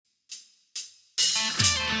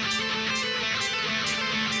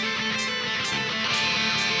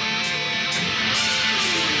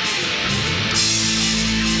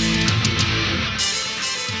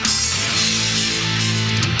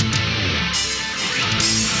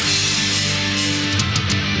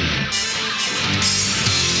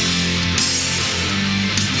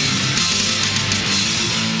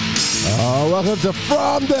welcome to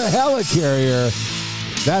From the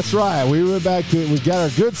Helicarrier. That's right. We went back to, we got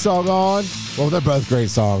our good song on. Well, they're both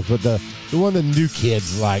great songs, but the one the new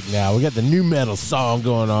kids like now. We got the new metal song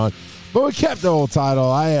going on, but we kept the old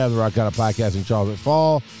title. I am the Rock Out of Podcasting, Charles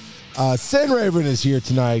McFall. Sin Raven is here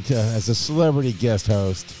tonight as a celebrity guest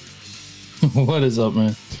host. What is up,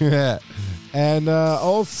 man? Yeah. And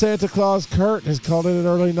old Santa Claus Kurt has called it an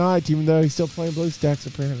early night, even though he's still playing BlueStacks,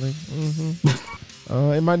 apparently. Mm-hmm.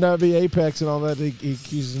 It might not be Apex and all that he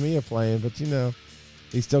accuses me of playing, but, you know,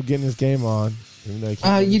 he's still getting his game on.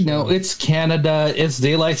 You know, it's Canada. It's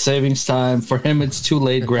daylight savings time. For him, it's too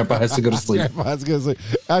late. Grandpa has to go to sleep. Grandpa has to go to sleep.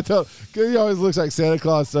 I told, because he always looks like Santa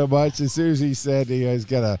Claus so much. As soon as he said he's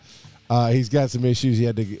got some issues,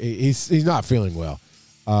 he's not feeling well.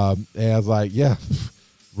 And I was like, yeah,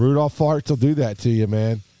 Rudolph farts will do that to you,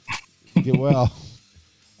 man. Get well.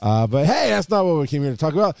 But hey, that's not what we came here to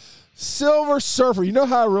talk about. Silver Surfer. You know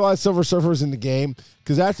how I realized Silver Surfer was in the game?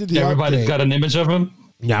 Because after the everybody's got an image of him.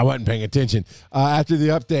 Yeah, I wasn't paying attention. After the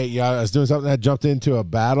update, I was doing something. I jumped into a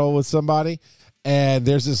battle with somebody, and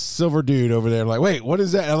there's this silver dude over there. I'm like, wait, what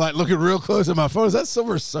is that? And I'm like looking real close at my phone. Is that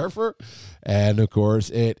Silver Surfer? And of course,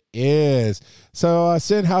 it is. So,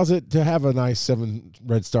 Sin, how's it to have a nice 7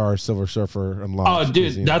 red star Silver Surfer unlocked? Oh,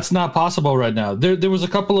 dude, that's not possible right now. There was a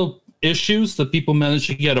couple of issues that people managed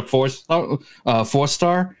to get a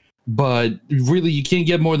 4-star, but really you can't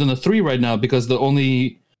get more than a 3 right now because the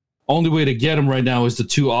only way to get him right now is the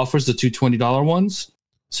 2 offers, the 2 $20 ones.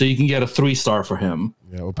 So you can get a 3-star for him.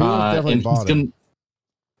 Yeah, well, people have definitely bought him.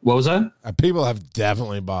 What was that? People have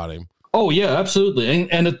definitely bought him. Oh yeah, absolutely.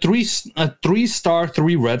 And a 3-star,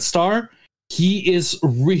 3 red star, he is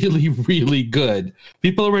really, really good.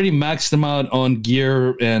 People already maxed him out on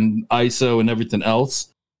gear and ISO and everything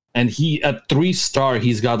else. And he at 3-star,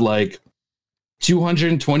 he's got like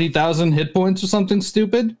 220,000 hit points or something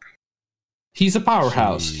stupid. He's a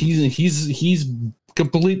powerhouse. Jeez. He's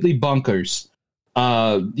completely bonkers.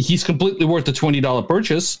 He's completely worth the $20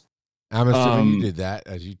 purchase. I'm assuming you did that,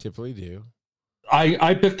 as you typically do.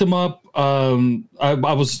 I picked him up. I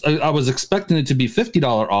was expecting it to be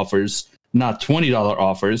 $50 offers, not $20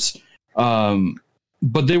 offers.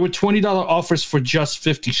 But they were $20 offers for just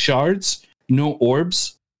 50 shards, no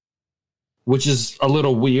orbs, which is a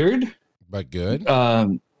little weird. But good.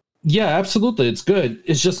 Yeah, absolutely. It's good.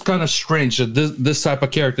 It's just kind of strange that this type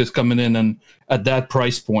of character is coming in and at that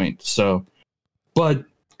price point. So, but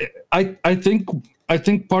I think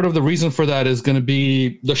part of the reason for that is going to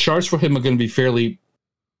be the shards for him are going to be fairly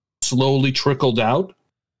slowly trickled out.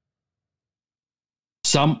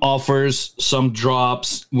 Some offers, some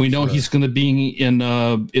drops. We know he's going to be in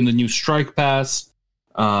the new Strike Pass.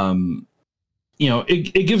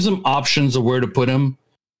 It gives him options of where to put him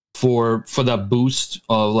for that boost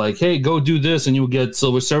of like, hey, go do this and you'll get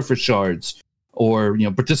Silver Surfer shards, or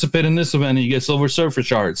participate in this event and you get Silver Surfer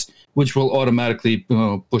shards, which will automatically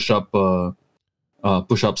push up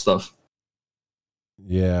stuff.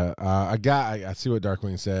 Yeah, I see what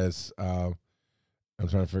Darkwing says. I'm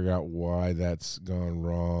trying to figure out why that's gone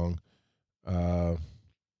wrong. I'll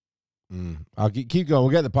keep going. We'll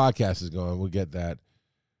get the podcast is going. We'll get that.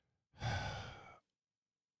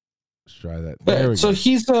 Let's try that. There we so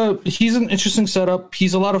go. He's an interesting setup.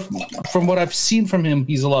 He's a lot of, from what I've seen from him,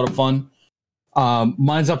 he's a lot of fun.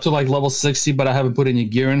 Mine's up to like level 60, but I haven't put any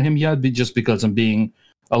gear in him yet, just because I'm being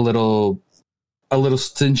a little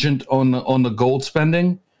stringent on the gold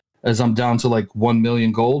spending, as I'm down to like 1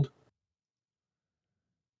 million gold.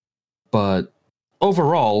 But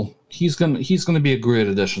overall, he's gonna be a great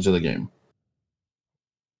addition to the game.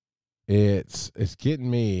 It's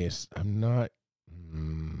getting me. I'm not.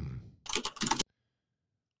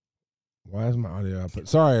 Why is my audio output?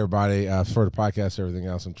 Sorry, everybody, for the podcast, everything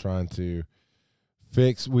else I'm trying to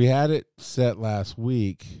fix. We had it set last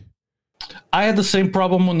week. I had the same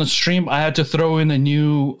problem on the stream. I had to throw in a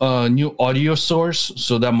new audio source,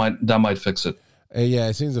 so that might fix it. Yeah,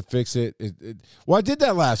 it seems to fix it. Well, I did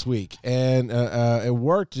that last week, and it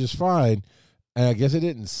worked just fine. And I guess it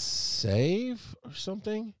didn't save or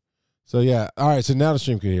something. So yeah, all right. So now the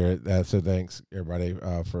stream can hear it. So thanks everybody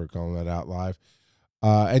for calling that out live.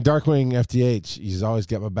 And Darkwing FTH, he's always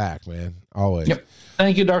got my back, man. Always. Yep.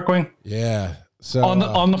 Thank you, Darkwing. Yeah. So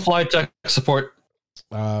on the fly tech support.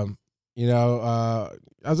 I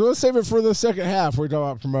was going to save it for the second half. We're talking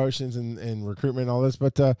about promotions and recruitment and all this,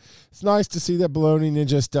 but it's nice to see that Baloney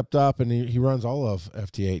Ninja stepped up and he runs all of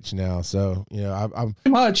FTH now. So, I'm pretty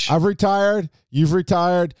much. I've retired. You've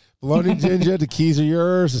retired. Baloney Ninja, the keys are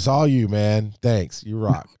yours. It's all you, man. Thanks. You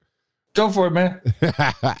rock. Go for it, man.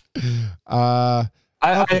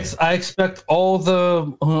 I expect all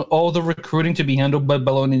the recruiting to be handled by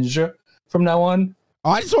Baloney Ninja from now on. Oh,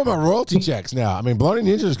 I just want my royalty checks now. I mean, Bloody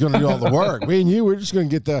Ninja is going to do all the work. Me and you, we're just going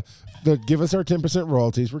to get the give us our 10%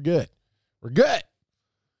 royalties. We're good. We're good.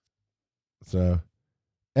 So,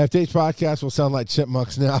 FTH podcast will sound like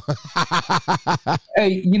chipmunks now.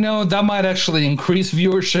 Hey, that might actually increase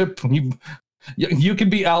viewership. You can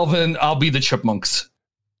be Alvin. I'll be the chipmunks.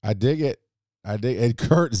 I dig it. And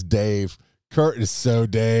Kurt is Dave. Kurt is so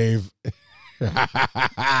Dave.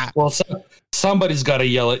 Well, somebody's got to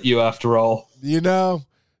yell at you after all.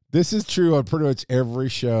 This is true on pretty much every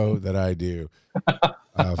show that I do.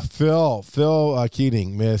 Phil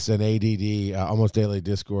Keating missed an ADD, Almost Daily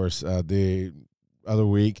Discourse, the other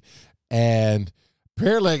week, and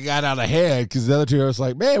apparently it got out of hand because the other two was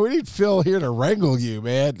like, man, we need Phil here to wrangle you,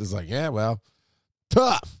 man. It's like, yeah, well,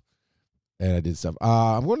 tough. And I did stuff.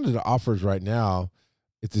 I'm going to the offers right now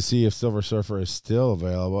to see if Silver Surfer is still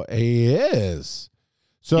available. He is.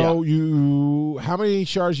 So yeah. How many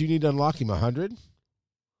shards you need to unlock him? 100?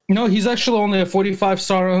 No, he's actually only a 45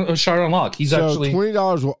 shard unlock. He's actually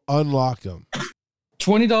 $20 will unlock him.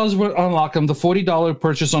 $20 will unlock him. The $40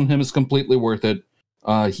 purchase on him is completely worth it.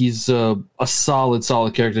 He's a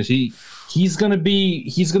solid character. He's gonna be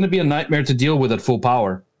a nightmare to deal with at full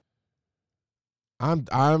power.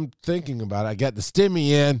 I'm thinking about it. I got the stimmy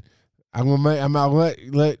in. I'm gonna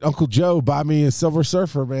let Uncle Joe buy me a Silver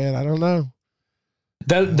Surfer, man. I don't know.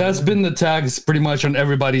 That's been the tags pretty much on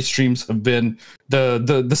everybody's streams have been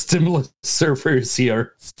the stimulus surfer is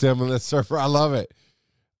here. Stimulus surfer, I love it.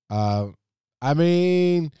 I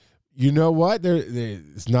mean, you know what?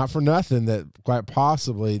 It's not for nothing that quite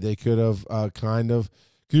possibly they could have kind of,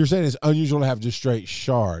 because you're saying it's unusual to have just straight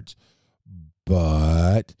shards,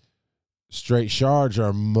 but straight shards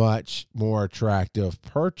are much more attractive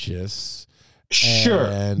purchase.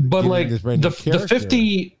 Sure, but like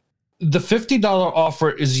the $50 offer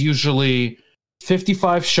is usually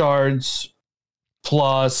 55 shards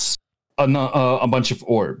plus a bunch of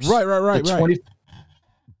orbs. Right.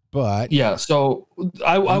 But yeah, so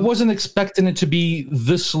I wasn't expecting it to be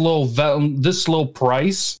this low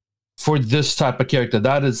price for this type of character.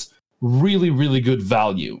 That is really, really good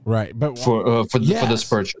value, right? But for this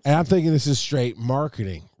purchase, and I'm thinking this is straight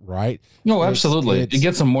marketing, right? No, absolutely, it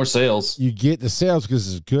gets some more sales. You get the sales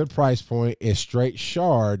because it's a good price point. It's straight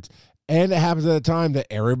shards. And it happens at a time that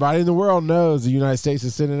everybody in the world knows the United States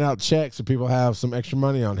is sending out checks so people have some extra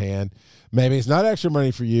money on hand. Maybe it's not extra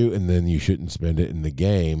money for you, and then you shouldn't spend it in the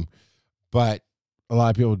game. But a lot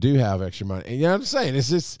of people do have extra money. And you know what I'm saying? It's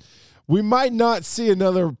just, we might not see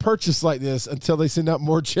another purchase like this until they send out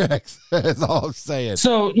more checks. That's all I'm saying.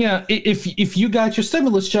 So, yeah, if you got your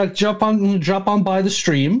stimulus check, drop on by the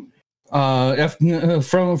stream. From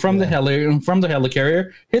the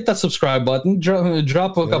helicarrier, hit that subscribe button,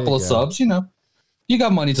 drop a couple of subs. You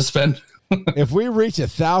got money to spend. If we reach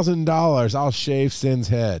 $1,000, I'll shave Sin's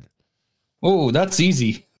head. Oh, that's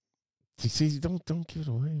easy. See, don't give it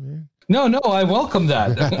away, man. No, I welcome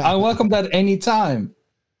that. I welcome that anytime.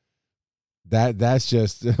 That's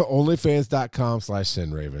just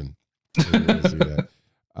onlyfans.com/SinRaven.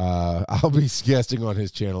 I'll be guesting on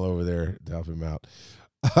his channel over there to help him out.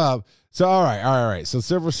 So all right. So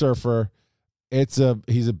Silver Surfer, he's a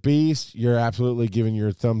beast. You're absolutely giving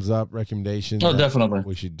your thumbs up recommendation. Oh, definitely.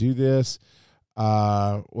 We should do this.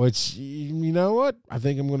 Which, you know what? I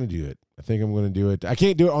think I'm going to do it. I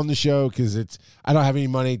can't do it on the show because I don't have any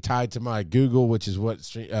money tied to my Google, which is what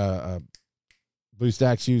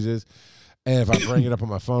BlueStacks uses. And if I bring it up on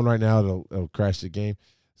my phone right now, it'll crash the game.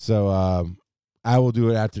 So I will do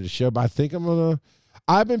it after the show. But I think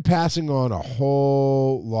I've been passing on a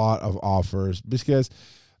whole lot of offers because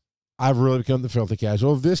I've really become the filthy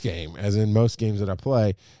casual of this game, as in most games that I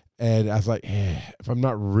play. And I was like, if I'm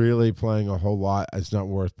not really playing a whole lot, it's not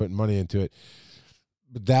worth putting money into it.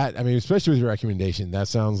 But especially with your recommendation, that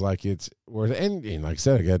sounds like it's worth it. And like I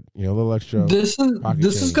said, I got a little extra. This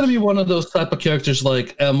is going to be one of those type of characters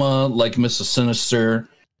like Emma, like Mrs. Sinister,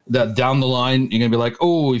 that down the line you're gonna be like,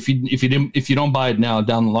 oh, if you don't buy it now,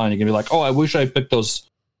 down the line you're gonna be like, oh, I wish I picked those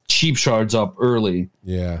cheap shards up early.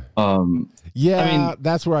 Yeah.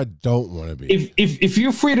 That's where I don't want to be. If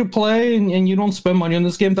you're free to play and you don't spend money on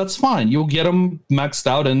this game, that's fine. You'll get them maxed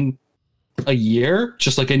out in a year,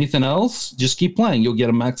 just like anything else. Just keep playing, you'll get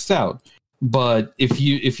them maxed out. But if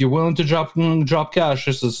you're willing to drop cash,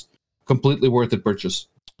 this is completely worth it purchase.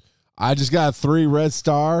 I just got a 3 red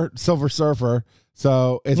star Silver Surfer.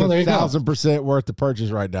 So it's 1,000% worth the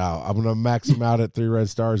purchase right now. I'm going to max them out at 3 red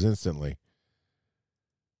stars instantly.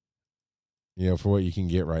 For what you can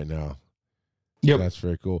get right now. Yep. That's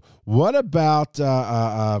very cool. What about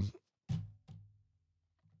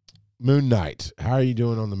Moon Knight. How are you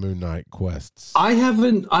doing on the Moon Knight quests? I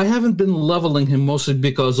haven't been leveling him, mostly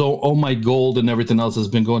because all my gold and everything else has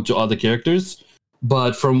been going to other characters.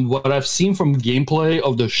 But from what I've seen from gameplay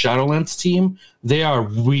of the Shadowlands team, they are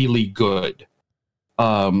really good.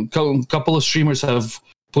 Couple of streamers have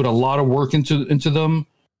put a lot of work into them,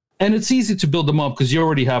 and it's easy to build them up because you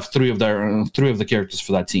already have three of the characters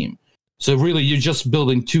for that team. So really, you're just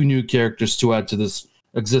building 2 new characters to add to this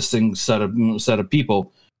existing set of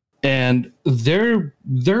people, and they're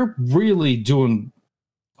really doing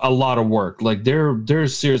a lot of work. Like they're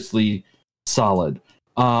seriously solid.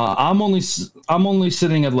 I'm only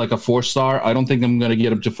sitting at like a 4-star. I don't think I'm gonna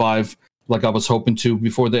get up to 5 like I was hoping to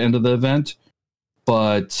before the end of the event,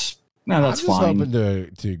 but that's fine. I'm just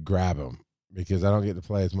hoping to grab them because I don't get to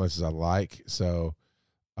play as much as I like. So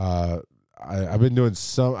I've been doing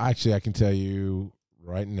some. Actually, I can tell you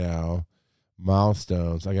right now,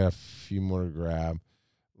 milestones. I got a few more to grab.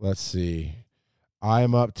 Let's see. I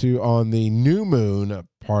am up to, on the new moon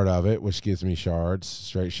part of it, which gives me shards,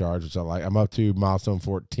 straight shards, which I like. I'm up to milestone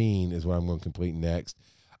 14 is what I'm going to complete next.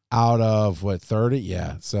 Out of, 30?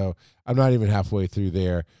 Yeah. So I'm not even halfway through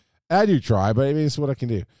there. I do try, but I mean, it's what I can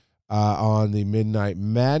do. On the Midnight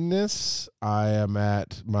Madness, I am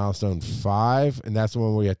at milestone 5, and that's the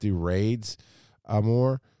one where you have to do raids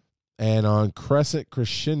more. And on Crescent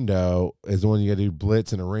Crescendo is the one you got to do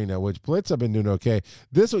Blitz and Arena, which Blitz I've been doing okay.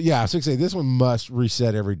 This one, yeah, I was going to say this one must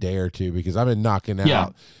reset every day or two because I've been knocking out. Yeah.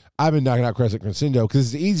 I've been knocking out Crescent Crescendo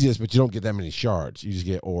because it's the easiest, but you don't get that many shards. You just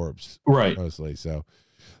get orbs, right? Mostly, so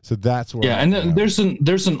that's where. Yeah, and then there's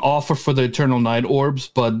an offer for the Eternal Night orbs,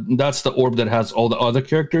 but that's the orb that has all the other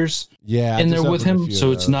characters. Yeah, in there with him,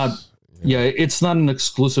 so it's not. Yeah, it's not an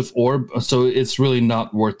exclusive orb, so it's really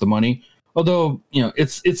not worth the money. Although,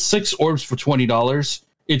 it's 6 orbs for $20.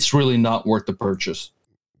 It's really not worth the purchase.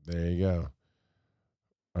 There you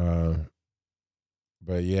go.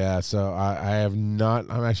 But yeah, so I have not.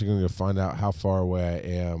 I'm actually going to go find out how far away I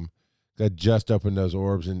am. I just opened those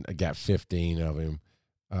orbs and I got 15 of him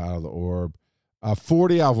out of the orb.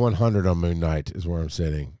 40 out of 100 on Moon Knight is where I'm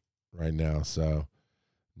sitting right now. So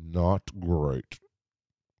not great.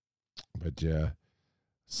 But yeah.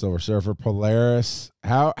 Silver Surfer, Polaris.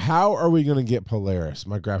 How are we going to get Polaris?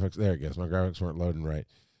 My graphics, there it goes. My graphics weren't loading right.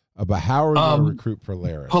 But how are we going to recruit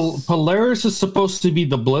Polaris? Polaris is supposed to be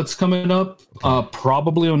the Blitz coming up,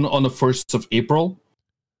 probably on the 1st of April,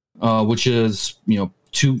 which is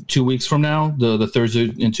 2 weeks from now. The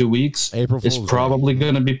Thursday in 2 weeks. April Fool's Day. Probably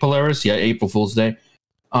going to be Polaris. Yeah, April Fool's Day.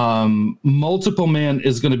 Multiple Man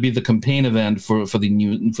is going to be the campaign event for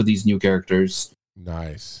these new characters.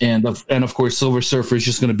 Nice. And of course, Silver Surfer is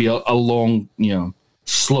just going to be a long,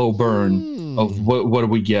 slow burn of what do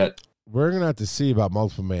we get. We're going to have to see about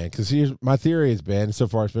Multiple Man because here's my theory has been, so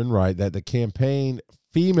far it's been right, that the campaign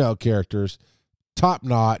female characters, top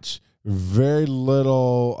notch, very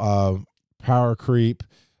little power creep,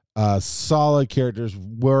 solid characters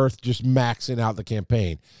worth just maxing out the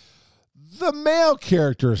campaign. The male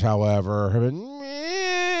characters, however, have been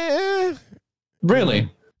meh.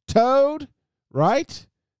 Really? Toad? Right?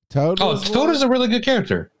 Toad is a really good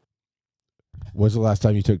character. When's the last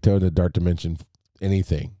time you took Toad in the Dark Dimension?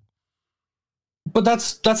 Anything? But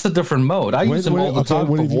that's a different mode. I use him all the time.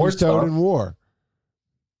 When have you used Toad in war?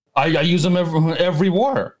 I use him every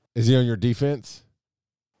war. Is he on your defense?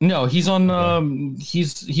 No, he's on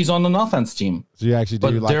he's on an offense team. So you actually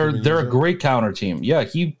do. But they're a great counter team. Yeah,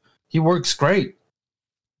 he works great.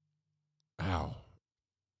 Ow!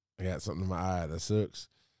 I got something in my eye that sucks.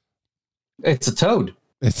 It's a Toad.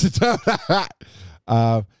 It's a Toad.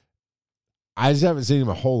 I just haven't seen him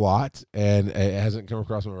a whole lot, and it hasn't come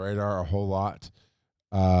across my radar a whole lot.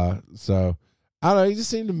 So I don't know. He just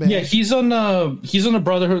seemed to. Yeah, he's on the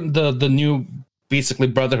Brotherhood, the new basically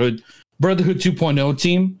Brotherhood 2.0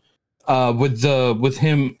 team, with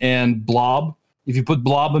him and Blob. If you put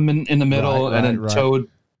Blob in the middle, and then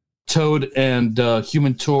Toad and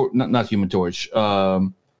Human Torch, not Human Torch,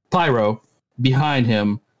 Pyro behind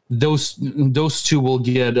him. Those two will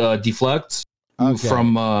get deflects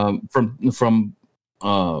from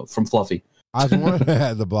Fluffy. I was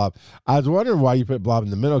wondering the Blob. I was wondering why you put Blob in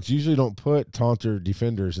the middle, because you usually don't put taunter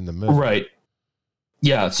defenders in the middle. Right.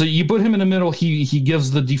 Yeah, so you put him in the middle. He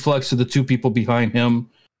gives the deflects to the 2 people behind him.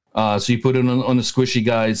 So you put it on the squishy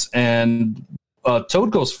guys, and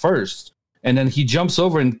Toad goes first, and then he jumps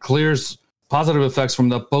over and clears positive effects from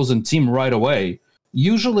the opposing team right away.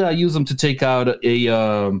 Usually, I use them to take out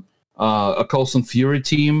a Coulson Fury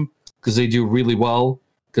team because they do really well.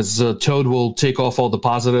 Because Toad will take off all the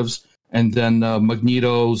positives, and then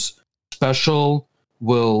Magneto's special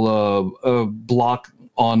will block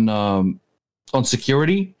on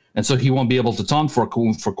security, and so he won't be able to taunt for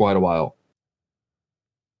quite a while.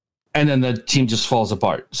 And then the team just falls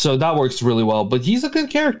apart. So that works really well. But he's a good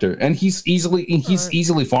character, and he's easily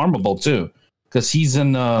farmable too, because he's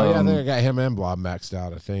in. I think I got him and Blob maxed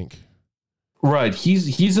out, I think. Right,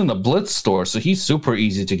 he's in the Blitz store, so he's super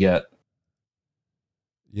easy to get.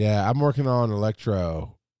 Yeah, I'm working on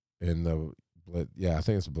Electro in the Blitz. Yeah, I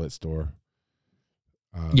think it's a Blitz store.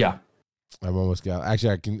 Yeah, I've almost got.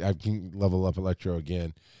 Actually, I can level up Electro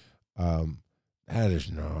again. That is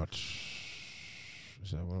not.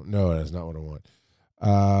 No, that's not what I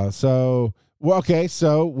want. So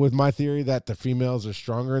with my theory that the females are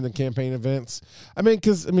stronger in the campaign events,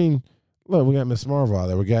 look, we got Miss Marvel out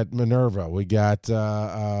there, we got Minerva, we got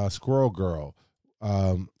Squirrel Girl.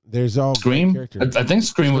 There's all Scream. I think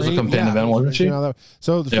Scream was a campaign event, wasn't she?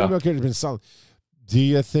 So the female character has been solid. Do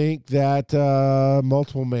you think that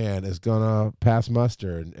Multiple Man is gonna pass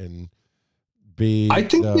muster and be? I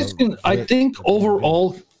think he's gonna. I think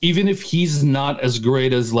overall, even if he's not as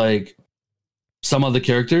great as like some other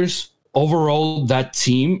characters, overall that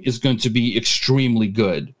team is going to be extremely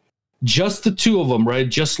good. Just the two of them, right?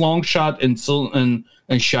 Just Longshot and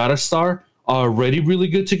Shatterstar are already really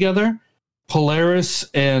good together. Polaris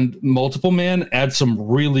and Multiple Man add some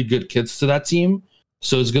really good kits to that team.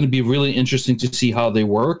 So it's going to be really interesting to see how they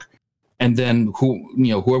work. And then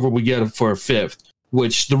whoever we get for a fifth,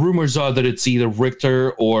 which the rumors are that it's either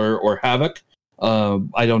Richter or Havoc.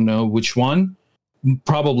 I don't know which one.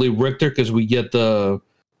 Probably Richter, because we get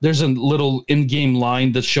there's a little in-game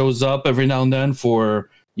line that shows up every now and then for,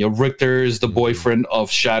 Richter is the boyfriend of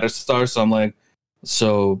Shatterstar. So I'm like,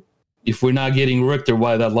 if we're not getting Richter,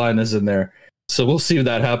 why that line is in there? So we'll see if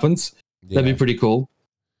that happens. Yeah. That'd be pretty cool.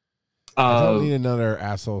 I don't need another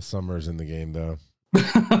asshole Summers in the game, though.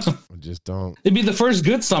 I just don't. It'd be the first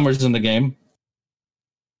good Summers in the game.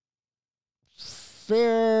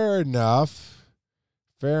 Fair enough.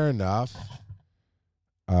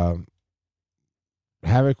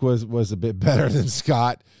 Havoc was a bit better than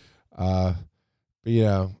Scott. But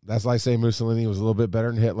that's like saying Mussolini was a little bit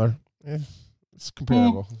better than Hitler. It's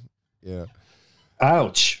comparable. Yeah.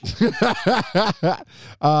 Ouch.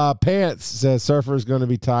 Pants says Surfer is going to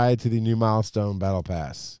be tied to the new milestone battle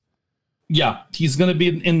pass. Yeah, he's going to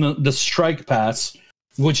be in the strike pass,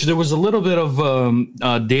 which there was a little bit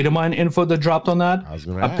of data mine info that dropped on that.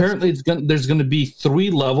 Apparently, there's going to be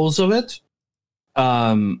 3 levels of it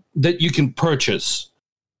that you can purchase.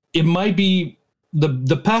 It might be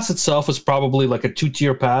the pass itself is probably like a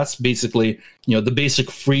 2-tier pass, basically, the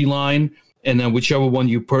basic free line, and then whichever one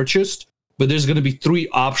you purchased. But there's going to be 3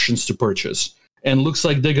 options to purchase, and looks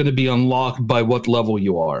like they're going to be unlocked by what level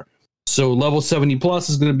you are. So level 70 plus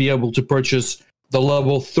is going to be able to purchase the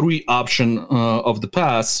level 3 option of the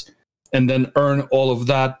pass, and then earn all of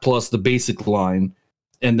that plus the basic line,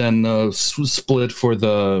 and then split for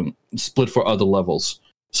other levels.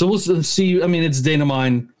 So we'll see. I mean, it's data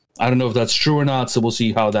mine. I don't know if that's true or not. So we'll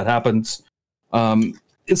see how that happens.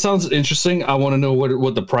 It sounds interesting. I want to know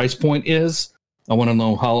what the price point is. I want to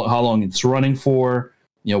know how long it's running for,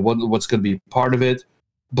 what's going to be part of it.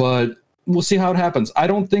 But we'll see how it happens. I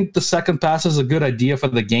don't think the second pass is a good idea for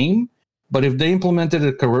the game, but if they implemented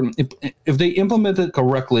it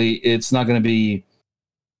correctly, it's not going to be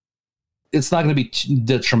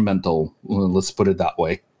detrimental. Let's put it that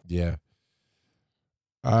way. Yeah.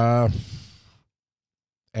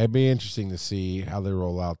 It'd be interesting to see how they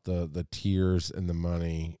roll out the tiers and the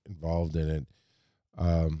money involved in it.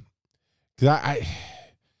 Because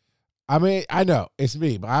I know it's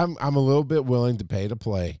me, but I'm a little bit willing to pay to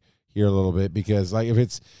play here a little bit, because like if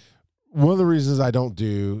it's one of the reasons I don't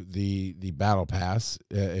do the battle pass,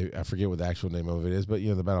 I forget what the actual name of it is, but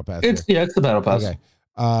the battle pass. It's the battle pass.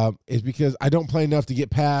 Okay, is because I don't play enough to get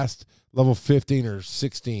past level 15 or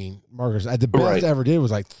 16 markers. The best I ever did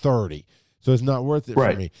was like 30, so it's not worth it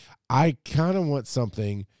for me. I kind of want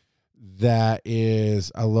something that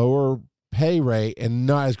is a lower pay rate and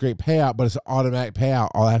not as great payout, but it's an automatic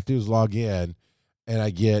payout. All I have to do is log in and I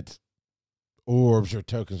get orbs or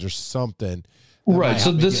tokens or something. Right.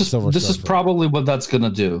 So this is probably what that's going to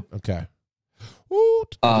do. Okay. Ooh,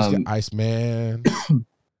 Iceman.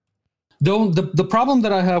 The problem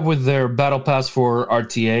that I have with their battle pass for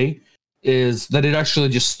RTA is that it actually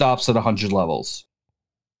just stops at 100 levels.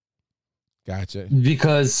 Gotcha.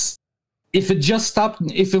 Because if it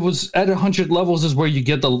was at 100 levels is where you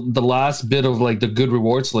get the last bit of like the good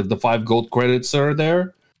rewards, like the 5 gold credits are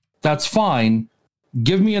there, that's fine.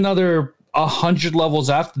 Give me another 100 levels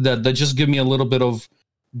after that just give me a little bit of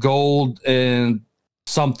gold and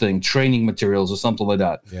something, training materials or something like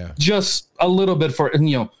that. Yeah. Just a little bit for,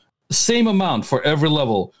 same amount for every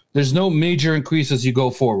level. There's no major increase as you go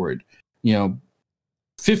forward.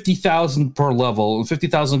 50,000 per level,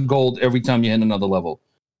 50,000 gold every time you hit another level.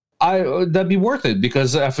 That'd be worth it,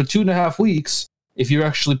 because after 2.5 weeks, if you're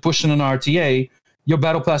actually pushing an RTA, your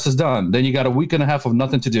battle pass is done. Then you got a week and a half of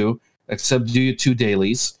nothing to do except do your 2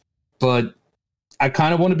 dailies. But I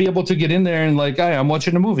kind of want to be able to get in there and hey, I'm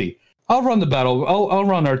watching a movie. I'll run the battle. I'll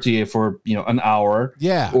run RTA for an hour.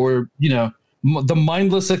 Yeah. Or the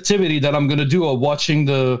mindless activity that I'm going to do of watching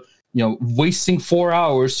wasting 4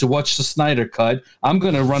 hours to watch the Snyder Cut. I'm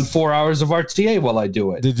going to run 4 hours of RTA while I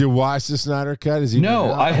do it. Did you watch the Snyder Cut?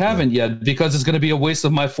 No, I haven't yet, because it's going to be a waste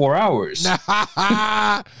of my 4 hours.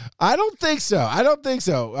 I don't think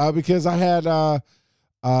so. Because I had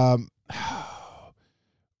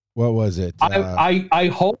what was it? I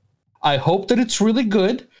hope that it's really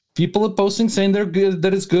good. People are posting saying they're good,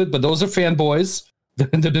 that it's good, but those are fanboys.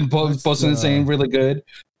 They've been posting and saying really good.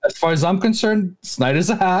 As far as I'm concerned, Snyder's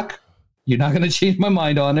a hack. You're not going to change my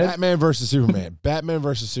mind on it. Batman versus Superman.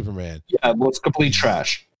 Yeah, well, it's complete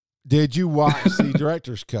trash. Did you watch the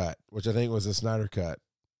director's cut, which I think was the Snyder Cut?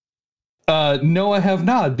 No, I have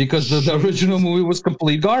not, because the original movie was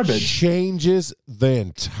complete garbage. Changes the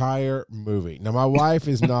entire movie. Now, my wife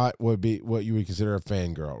is not what you would consider a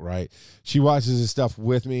fangirl, right? She watches this stuff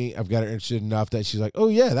with me. I've got her interested enough that she's like, "Oh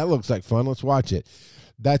yeah, that looks like fun. Let's watch it."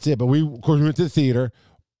 That's it. But we went to the theater.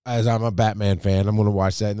 As I'm a Batman fan, I'm going to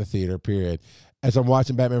watch that in the theater, period. As I'm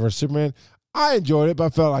watching Batman vs. Superman, I enjoyed it, but I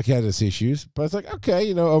felt like it had its issues. But it's like,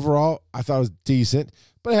 okay, overall, I thought it was decent,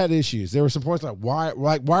 but it had issues. There were some points why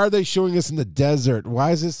are they showing us in the desert? Why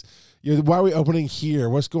is this, why are we opening here?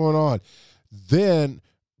 What's going on? Then,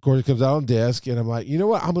 of course, it comes out on disc, and I'm like, you know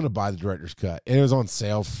what? I'm going to buy the director's cut. And it was on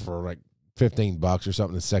sale for $15 or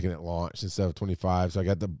something the second it launched instead of $25. So I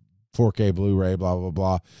got the 4K Blu-ray, blah, blah,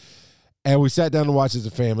 blah. And we sat down to watch as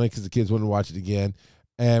a family because the kids wanted to watch it again.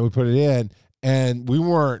 And we put it in. And we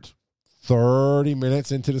weren't 30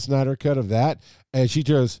 minutes into the Snyder Cut of that. And she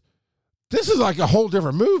goes, "This is like a whole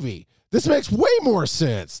different movie. This makes way more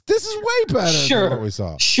sense. This is way better than what we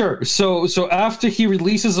saw." Sure. So after he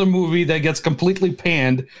releases a movie that gets completely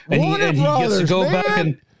panned, and he gets to go back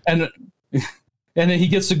and then he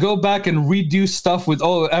gets to go back and redo stuff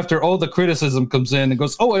after all the criticism comes in and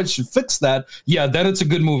goes, "Oh, I should fix that." Yeah, then it's a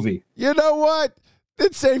good movie. You know what?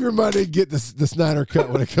 Then save your money and get the Snyder Cut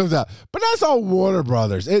when it comes out. But that's all Warner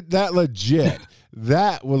Brothers. That legit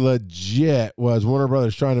was Warner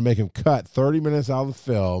Brothers trying to make him cut 30 minutes out of the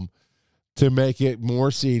film to make it more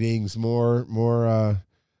seatings, more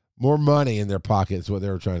money in their pockets. What they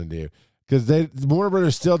were trying to do. Because Warner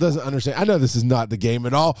Brothers still doesn't understand. I know this is not the game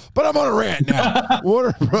at all, but I'm on a rant now.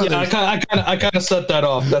 Warner Brothers. Yeah, I kind of set that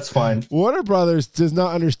off. That's fine. Warner Brothers does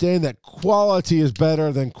not understand that quality is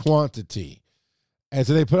better than quantity, and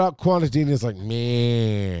so they put out quantity, and it's like,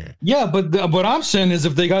 man. Yeah, but what I'm saying is,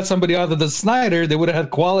 if they got somebody other than Snyder, they would have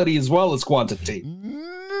had quality as well as quantity.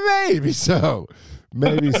 Maybe so.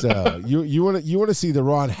 You want to see the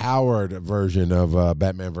Ron Howard version of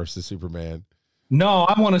Batman versus Superman? No,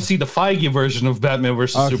 I want to see the Feige version of Batman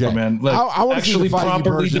versus Superman. I want actually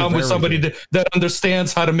properly done with somebody that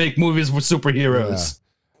understands how to make movies with superheroes.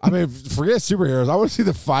 Yeah. I mean, forget superheroes. I want to see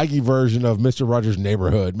the Feige version of Mr. Rogers'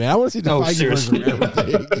 Neighborhood, man. I want to see the Feige version of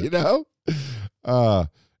everything,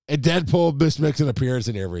 And Deadpool makes an appearance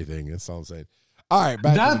in everything. That's all I'm saying. All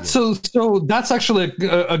right, so that's actually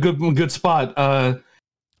a good spot.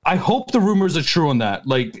 I hope the rumors are true on that.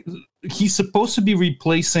 He's supposed to be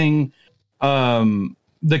replacing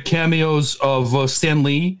the cameos of Stan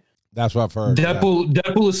Lee. That's what I've heard.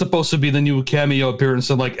 Deadpool is supposed to be the new cameo appearance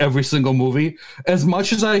in every single movie. As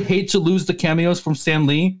much as I hate to lose the cameos from Stan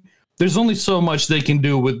Lee, there's only so much they can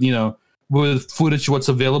do with footage what's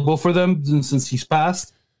available for them since he's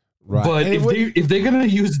passed. Right. But if they're gonna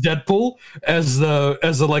use Deadpool as a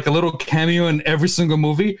little cameo in every single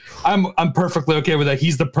movie, I'm perfectly okay with that.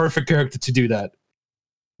 He's the perfect character to do that.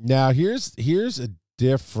 Now here's a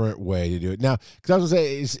different way to do it. Now, because I was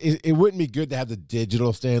gonna say it wouldn't be good to have the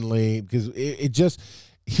digital Stan Lee, because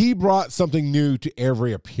he brought something new to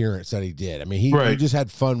every appearance that he did. I mean, he just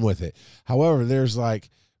had fun with it. However, there's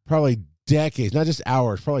probably decades, not just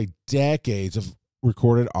hours, probably decades of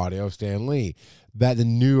recorded audio of Stan Lee that the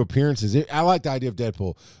new appearances. I like the idea of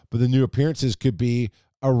Deadpool, but the new appearances could be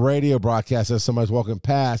a radio broadcast as somebody's walking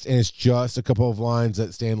past, and it's just a couple of lines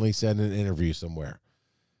that Stan Lee said in an interview somewhere.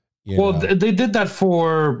 They did that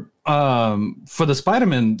for the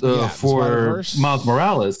Spider-Man for Miles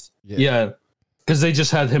Morales. Yeah, because they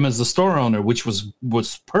just had him as the store owner, which was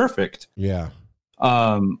perfect. Yeah.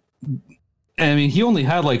 I mean, he only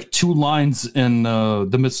had 2 lines in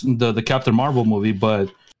the Captain Marvel movie,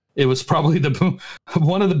 but it was probably the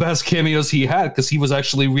one of the best cameos he had because he was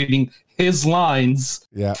actually reading his lines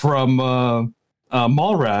from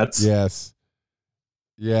Mallrats. Yes.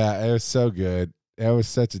 Yeah, it was so good. It was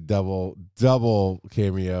such a double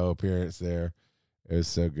cameo appearance there. It was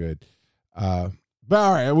so good. But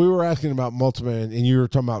all right, we were asking about Multiman, and you were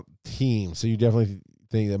talking about teams. So you definitely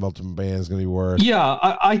think that Multiman is going to be worth. Yeah,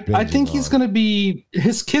 I think he's going to be.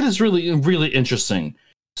 His kit is really interesting.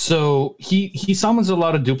 So he summons a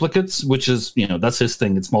lot of duplicates, which is that's his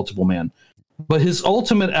thing. It's multiple man, but his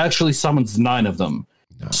ultimate actually summons 9 of them.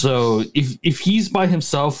 Nice. So if he's by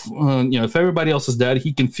himself, if everybody else is dead,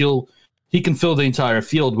 he can fill the entire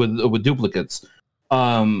field with duplicates.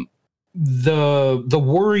 The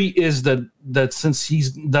worry is that since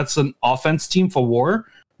that's an offense team for war,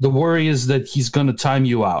 the worry is that he's going to time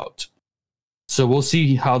you out. So we'll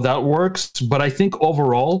see how that works. But I think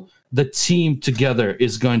overall, the team together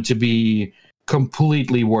is going to be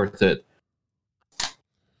completely worth it.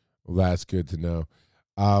 Well, that's good to know.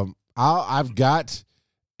 I've got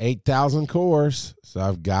 8,000 cores, so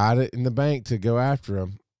I've got it in the bank to go after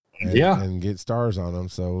them and get stars on them.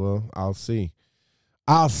 So I'll see.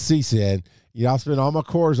 Sid. I'll spend all my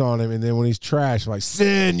cores on him, and then when he's trash, I'm like,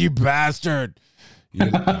 Sid, you bastard.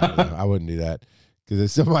 I wouldn't do that because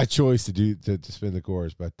it's still my choice to spend the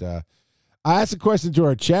cores. But I asked a question to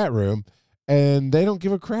our chat room, and they don't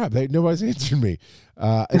give a crap. Nobody's answered me.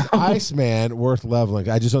 Is Iceman worth leveling?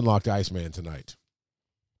 I just unlocked Iceman tonight.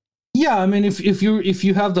 Yeah, I mean, if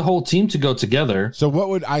you have the whole team to go together. So what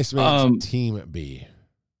would Iceman's team be?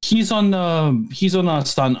 He's on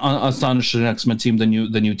Astonishing X-Men team, the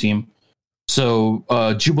new team.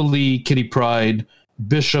 So Jubilee, Kitty Pryde,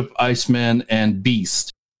 Bishop, Iceman, and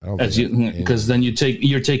Beast. Because then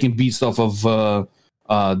you're taking Beast off of the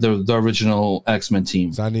original X-Men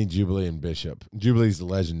team. So I need Jubilee and Bishop. Jubilee's the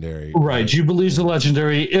legendary. Right, Jubilee's the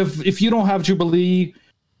legendary. If you don't have Jubilee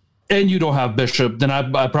and you don't have Bishop, then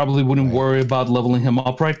I probably wouldn't worry about leveling him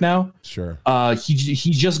up right now. Sure. He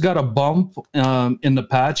just got a bump in the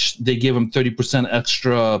patch. They gave him 30%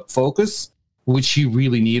 extra focus, which he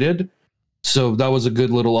really needed. So that was a good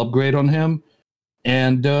little upgrade on him.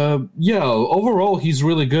 And overall, he's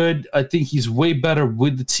really good. I think he's way better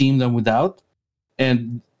with the team than without.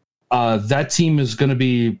 And that team is going to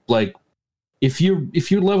be like, if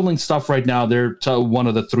you're leveling stuff right now, they're one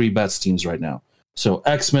of the 3 best teams right now. So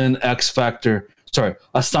X-Men, X-Factor,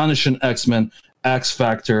 Astonishing X-Men,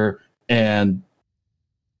 X-Factor, and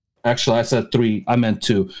actually I said 3, I meant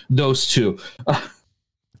 2. Those 2.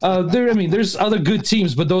 There's other good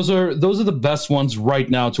teams, but those are the best ones right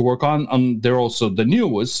now to work on. They're also the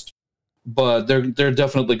newest, but they're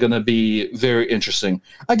definitely going to be very interesting.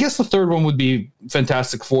 I guess the third one would be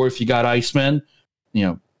Fantastic Four if you got Iceman.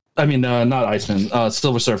 Not Iceman,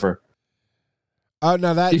 Silver Surfer. Oh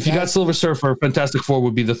no, if you got Silver Surfer, Fantastic Four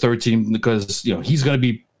would be the third team because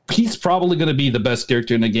he's probably going to be the best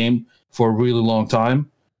character in the game for a really long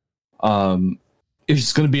time.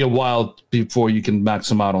 It's going to be a while before you can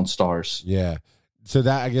max him out on stars. Yeah. So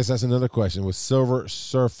I guess that's another question. With Silver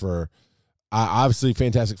Surfer, obviously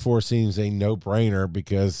Fantastic Four seems a no-brainer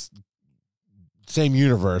because same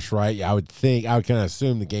universe, right? I would kind of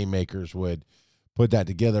assume the game makers would put that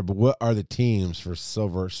together. But what are the teams for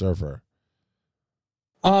Silver Surfer?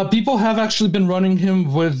 People have actually been running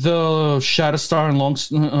him with Shatterstar and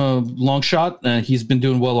Longshot, and he's been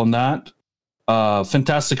doing well on that.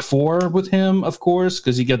 Fantastic Four with him, of course,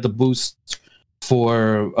 because you get the boost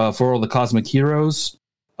for all the cosmic heroes.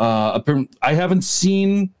 I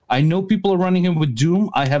know people are running him with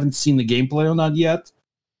Doom. I haven't seen the gameplay on that yet,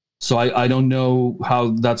 so I don't know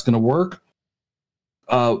how that's going to work.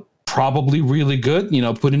 Probably really good,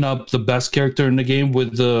 putting up the best character in the game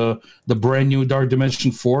with the brand new Dark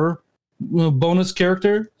Dimension 4 bonus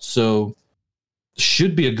character. So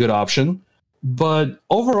should be a good option. But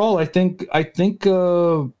overall, I think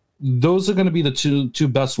those are going to be the two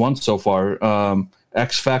best ones so far.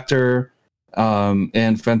 X Factor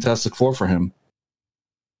and Fantastic Four for him.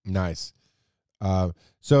 Nice.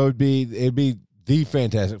 So it'd be the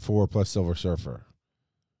Fantastic Four plus Silver Surfer.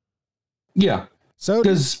 Yeah. So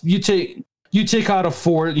because you take out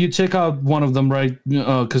one of them, right?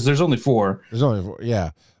 Because there's only 4. There's only 4,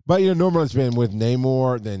 yeah. But normally it's been with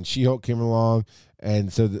Namor, then She-Hulk came along,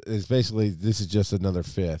 and so it's basically this is just another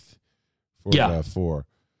 5th for 4.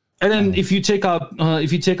 And then if you take out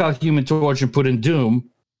Human Torch and put in Doom,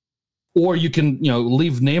 or you can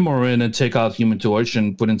leave Namor in and take out Human Torch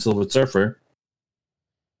and put in Silver Surfer.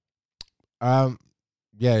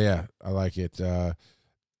 Yeah, I like it.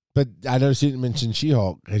 But I noticed you didn't mention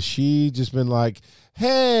She-Hulk. Has she just been like,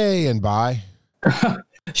 hey, and bye?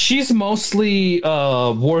 She's mostly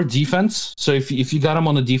ward defense. So if you got him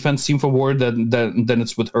on the defense team for ward, then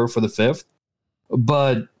it's with her for the 5th.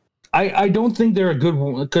 But I don't think they're a good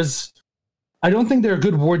because I don't think they're a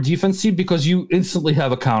good ward defense team because you instantly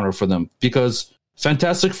have a counter for them because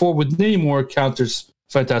Fantastic Four with Namor counters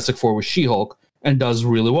Fantastic Four with She-Hulk and does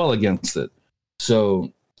really well against it.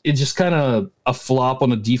 So it's just kind of a flop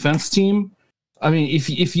on a defense team. I mean,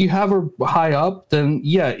 if you have her high up, then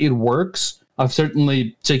yeah, it works. I've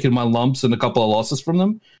certainly taken my lumps and a couple of losses from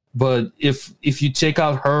them. But if you take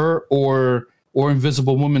out her or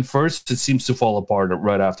Invisible Woman first, it seems to fall apart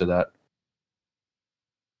right after that.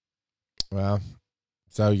 Well,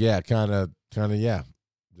 so yeah, kind of, yeah,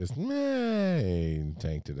 just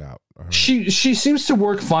tanked it out. She seems to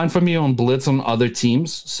work fine for me on Blitz on other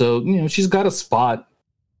teams, so she's got a spot.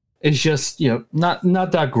 It's just not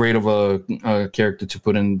that great of a character to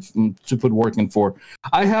put work in for.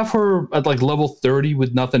 I have her at like level 30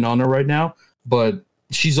 with nothing on her right now, but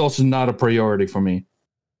she's also not a priority for me.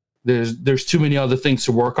 There's too many other things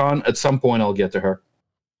to work on. At some point, I'll get to her.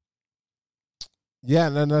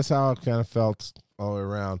 Yeah, and that's how it kind of felt all the way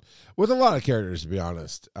around with a lot of characters, to be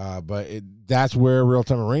honest. But that's where Real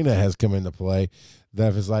Time Arena has come into play. That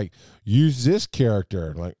if it's like, use this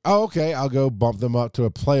character, like, oh, okay, I'll go bump them up to a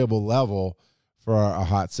playable level for a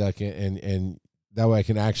hot second, and that way I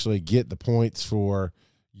can actually get the points for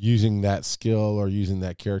using that skill or using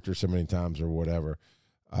that character so many times or whatever.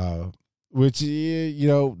 Which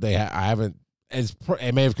I haven't.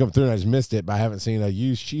 It may have come through and I just missed it, but I haven't seen a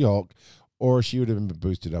use She-Hulk, or she would have been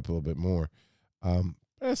boosted up a little bit more.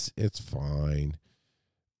 It's fine.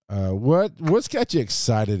 What's got you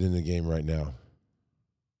excited in the game right now?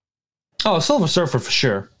 Oh, Silver Surfer for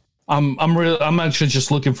sure. I'm actually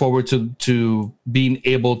just looking forward to being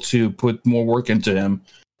able to put more work into him.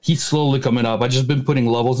 He's slowly coming up. I just been putting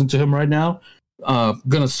levels into him right now.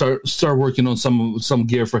 Gonna start working on some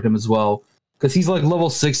gear for him as well because he's like level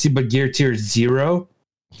 60 but gear tier 0.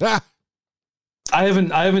 I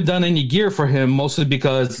haven't done any gear for him, mostly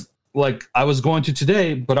because like I was going to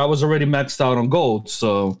today, but I was already maxed out on gold,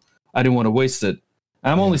 so I didn't want to waste it.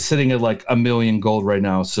 I'm only sitting at like 1 million gold right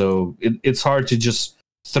now, so it's hard to just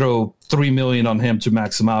throw 3 million on him to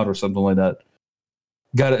max him out or something like that.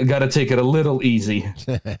 Gotta take it a little easy.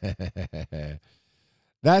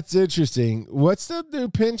 That's interesting. What's the new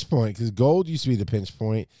pinch point? Because gold used to be the pinch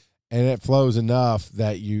point, and it flows enough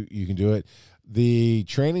that you can do it. The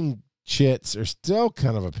training chits are still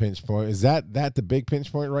kind of a pinch point. Is that the big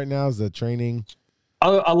pinch point right now? Is the training?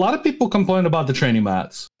 A lot of people complain about the training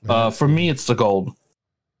mats. For me, it's the gold.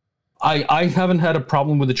 I haven't had a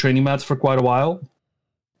problem with the training mats for quite a while,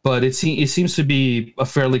 but it seems to be a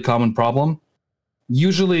fairly common problem.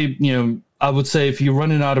 Usually, I would say if you're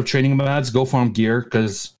running out of training mats, go farm gear,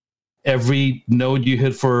 because every node you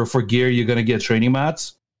hit for gear, you're going to get training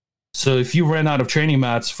mats. So if you ran out of training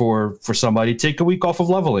mats for somebody, take a week off of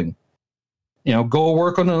leveling. Go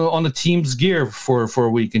work on the team's gear for a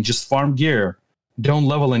week and just farm gear. Don't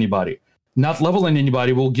level anybody. Not leveling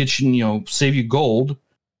anybody will get you, save you gold.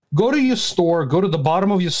 Go to your store, go to the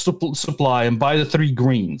bottom of your supply and buy the 3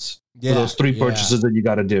 greens for those 3 purchases that you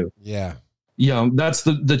got to do. Yeah. That's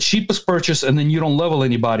the cheapest purchase, and then you don't level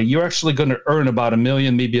anybody. You're actually going to earn about 1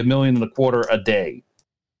 million, maybe 1.25 million a day.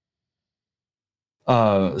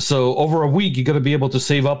 So over a week, you're going to be able to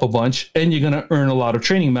save up a bunch, and you're going to earn a lot of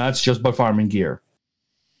training mats just by farming gear.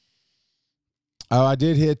 Oh, I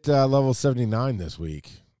did hit level 79 this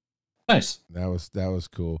week. Nice. That was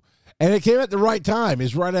cool. And it came at the right time.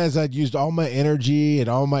 It's right as I'd used all my energy and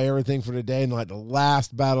all my everything for the day. And like the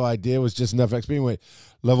last battle I did was just enough XP. And went,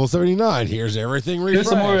 level 79. Here's everything refreshed. Here's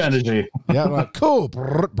some more energy. Yeah, I'm like, cool.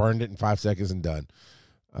 Burned it in 5 seconds and done.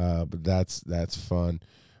 But that's fun.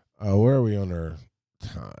 Where are we on our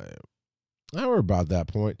time? Now we're about that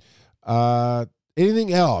point.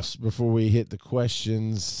 Anything else before we hit the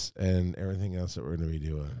questions and everything else that we're going to be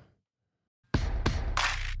doing?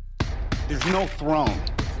 There's no throne.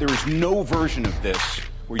 There is no version of this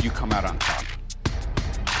where you come out on top.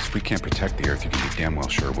 If we can't protect the Earth, you can be damn well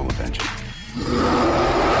sure we'll avenge it.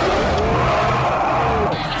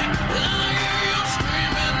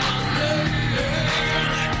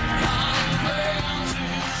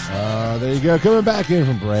 There you go. Coming back in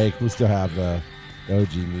from break, we still have the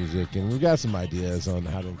OG music, and we've got some ideas on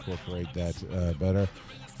how to incorporate that better.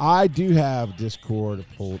 I do have Discord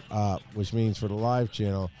pulled up, which means for the live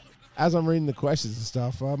channel, as I'm reading the questions and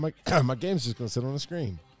stuff, my game's just going to sit on the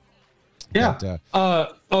screen. Yeah.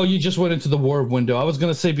 But, you just went into the war window. I was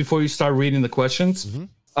going to say before you start reading the questions,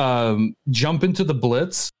 jump into the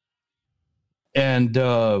Blitz and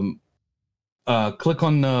click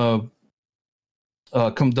on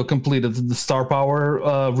the completed the Star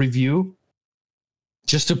Power review,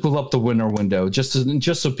 just to pull up the winner window, just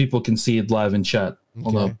so people can see it live in chat. Okay.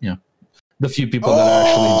 Although, the few people that are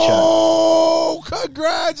actually in chat. Oh,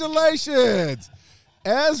 congratulations!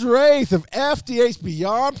 Ezraith of FTH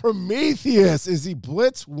Beyond Prometheus is the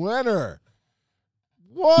Blitz winner.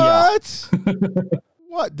 What? Yeah.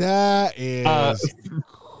 What? That is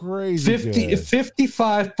crazy.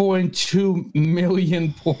 55.2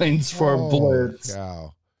 million points for Blitz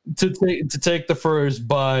cow. to take the first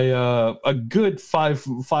by a good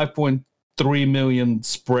 5.3 million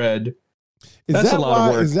spread. That's a lot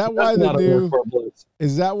of work. Is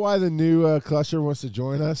that why the new cluster wants to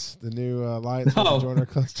join us? The new alliance wants to join our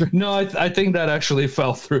cluster? No, I think that actually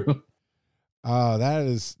fell through. Oh, that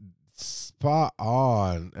is spot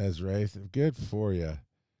on, Ezraith. Good for you,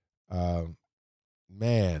 man.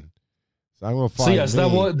 So I'm gonna find. So yes,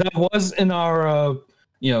 that was in our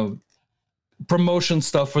promotion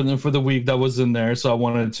stuff for the week that was in there. So I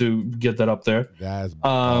wanted to get that up there. That's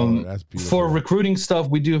beautiful. For recruiting stuff,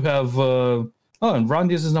 we do have. And Ron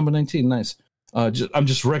Diaz is number 19. Nice. I'm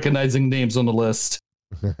just recognizing names on the list.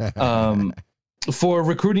 For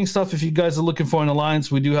recruiting stuff, if you guys are looking for an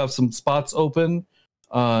alliance, we do have some spots open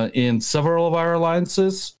in several of our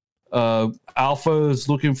alliances. Alpha is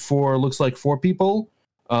looks like 4 people.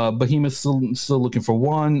 Behemoth still looking for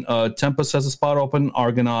 1. Tempest has a spot open.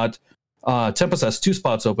 Argonaut. Tempest has 2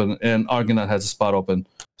 spots open, and Argonaut has a spot open.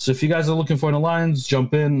 So if you guys are looking for an alliance,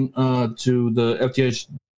 jump in to the FTH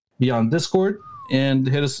Beyond Discord and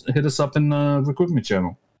hit us up in the recruitment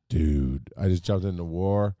channel. Dude, I just jumped into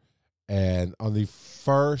war, and on the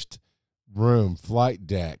first room flight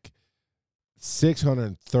deck,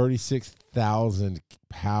 636,000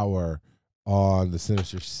 power on the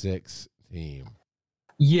Sinister 6 team.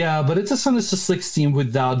 Yeah, but it's a Sinister 6 team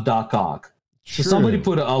without Doc Ock. So somebody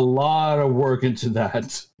put a lot of work into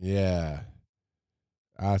that. Yeah.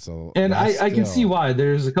 I can see why.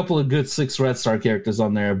 There's a couple of good 6 Red Star characters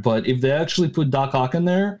on there, but if they actually put Doc Ock in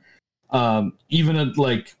there, even at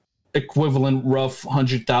like equivalent rough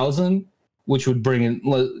 100,000, which would bring in,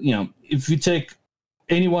 if you take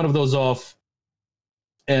any one of those off,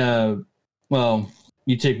 you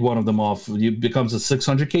take one of them off, it becomes a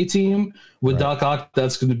 600k team with Doc Ock.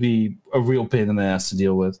 That's going to be a real pain in the ass to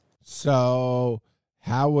deal with. So,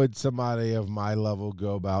 how would somebody of my level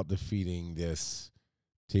go about defeating this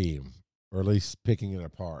team, or at least picking it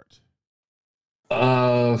apart?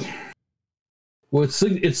 It's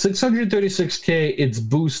 636k. It's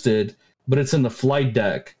boosted, but it's in the flight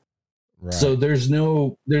deck. Right. So there's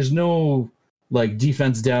no like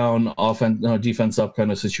defense down, defense up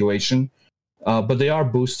kind of situation. But they are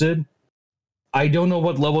boosted. I don't know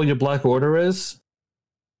what level your Black Order is.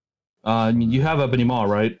 You have Ebony Maw,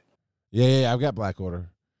 right? Yeah, I've got Black Order.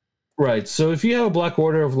 Right. So if you have a Black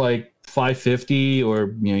Order of like 550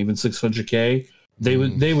 or even 600k, they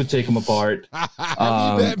would take them apart.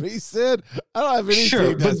 Have you met me, Sid? I don't have any.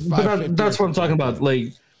 Sure, but that's what I'm talking about.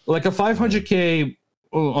 Like a 500k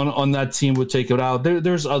on that team would take it out.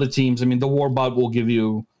 There's other teams. I mean, the Warbot will give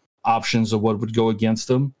you options of what would go against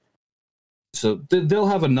them. So they'll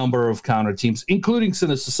have a number of counter teams, including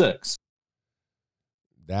Sinister 6.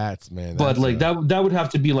 That would have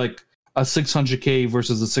to be like a 600k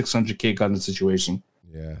versus a 600k kind of situation.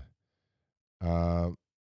 Yeah.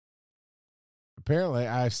 Apparently,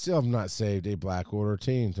 I still have not saved a Black Order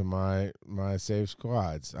team to my save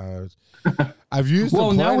squads. I've used.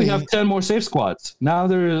 Well, now we have 10 more save squads. Now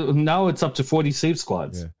it's up to 40 save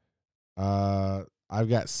squads. Yeah. I've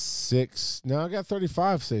got 6. No, I've got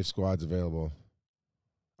 35 save squads available.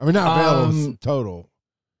 I mean, not available total.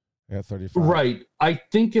 I got 35. Right. I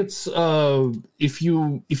think it's if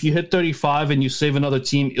you hit 35 and you save another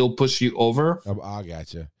team, it'll push you over. Oh, I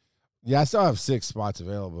gotcha. Yeah, I still have 6 spots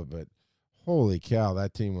available, but holy cow,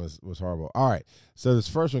 that team was horrible. All right, so this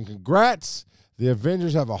first one, congrats. The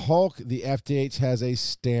Avengers have a Hulk. The FTH has a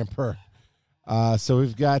Stamper. So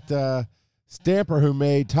we've got Stamper, who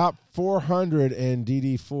made top 400 in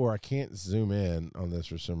DD4. I can't zoom in on this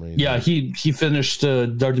for some reason. Yeah, he finished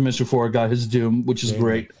Dark Dimension 4, got his Doom, which is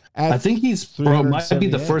great. I think might be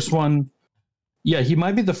the first one. Yeah, he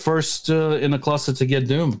might be the first in a cluster to get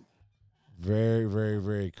Doom. Very, very,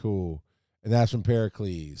 very cool. And that's from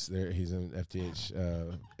Pericles. There, he's in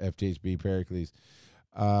FTH, FTHB Pericles.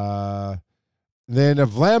 Then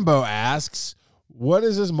Vlambo asks, what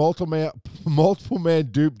is this multiple man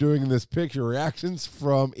dupe doing in this picture? Reactions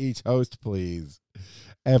from each host, please.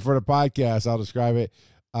 And for the podcast, I'll describe it.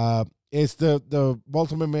 It's the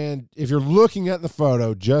multiple man. If you're looking at the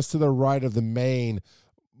photo, just to the right of the main,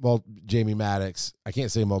 Jamie Maddox. I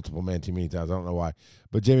can't say multiple man too many times. I don't know why,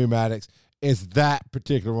 but Jamie Maddox. It's that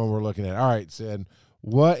particular one we're looking at. All right, Sid,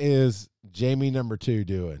 what is Jamie number 2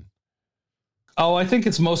 doing? Oh, I think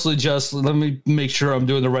it's mostly just, let me make sure I'm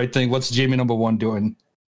doing the right thing. What's Jamie number 1 doing?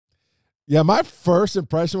 Yeah, my first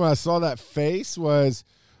impression when I saw that face was,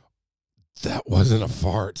 that wasn't a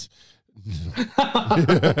fart.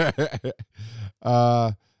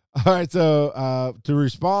 All right, so to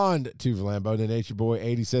respond to Vlambo, the Nature Boy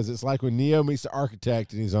 80 says it's like when Neo meets the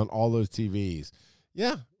architect and he's on all those TVs.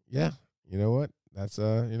 Yeah. You know what? That's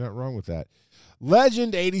you're not wrong with that.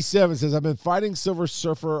 Legend 87 says I've been fighting Silver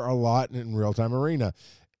Surfer a lot in real time arena.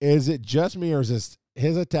 Is it just me, or is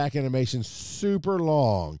his attack animation super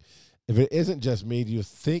long? If it isn't just me, do you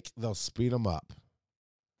think they'll speed him up?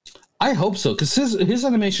 I hope so, because his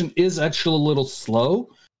animation is actually a little slow.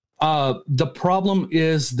 The problem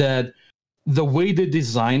is that the way they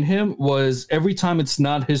designed him was every time it's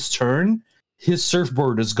not his turn, his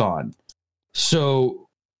surfboard is gone. So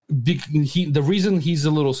the reason he's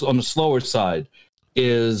a little on the slower side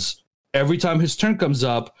is every time his turn comes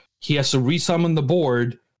up, he has to resummon the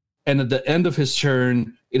board, and at the end of his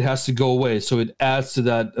turn, it has to go away. So it adds to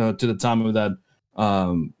that to the time of that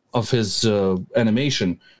of his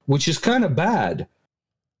animation, which is kind of bad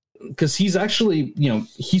because he's actually,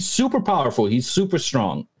 he's super powerful, he's super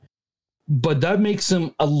strong, but that makes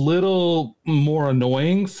him a little more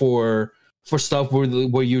annoying for stuff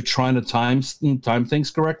where you're trying to time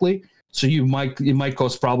things correctly. So it might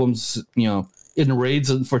cause problems, in raids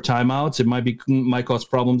and for timeouts. It might cause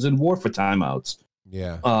problems in war for timeouts.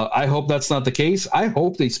 Yeah. I hope that's not the case. I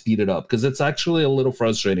hope they speed it up because it's actually a little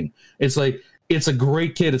frustrating. It's like, it's a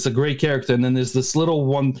great kid, it's a great character, and then there's this little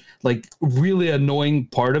one, like, really annoying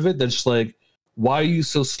part of it that's like, why are you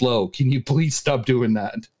so slow? Can you please stop doing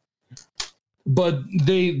that? But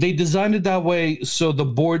they designed it that way so the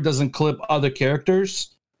board doesn't clip other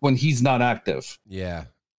characters when he's not active. Yeah.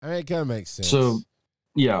 I mean, it kind of makes sense. So,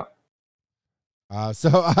 yeah.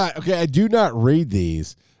 Okay, I do not read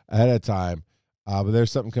these ahead of time, but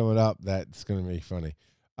there's something coming up that's going to be funny.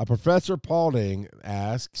 Professor Paulding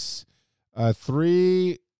asks,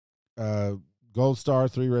 3 gold star,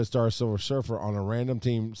 3 red star, Silver Surfer on a random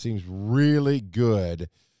team seems really good.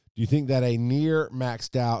 Do you think that a near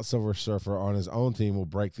maxed out Silver Surfer on his own team will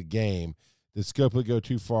break the game? Did Scopely go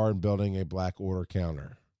too far in building a Black Order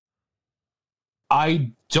counter?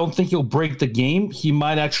 I don't think he'll break the game. He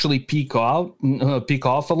might actually peak off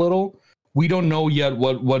a little. We don't know yet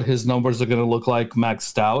what his numbers are going to look like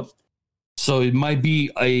maxed out. So it might be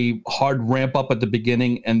a hard ramp up at the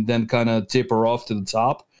beginning and then kind of taper off to the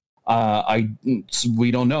top.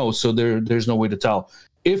 We don't know, so there's no way to tell.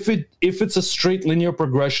 If it's a straight linear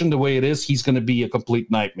progression the way it is, he's going to be a complete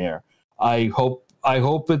nightmare. I hope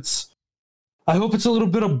it's a little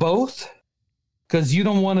bit of both, because you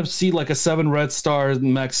don't want to see like a 7 red star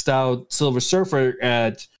maxed out Silver Surfer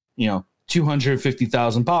at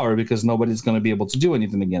 250,000 power, because nobody's going to be able to do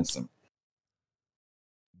anything against him.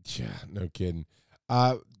 Yeah, no kidding.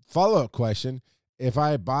 Follow-up question. If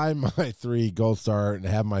I buy my 3 gold star and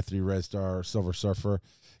have my 3 red star Silver Surfer,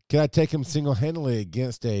 can I take him single-handedly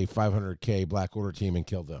against a 500K Black Order team and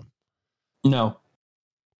kill them? No.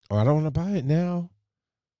 Oh, I don't want to buy it now.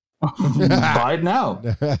 Buy it now.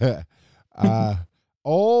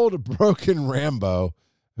 Old Broken Rambo,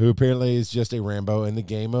 who apparently is just a Rambo in the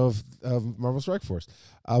game of Marvel Strike Force.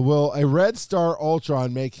 Will a Red Star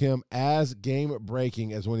Ultron make him as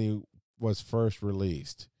game-breaking as when he was first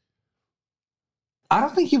released? I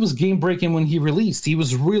don't think he was game-breaking when he released. He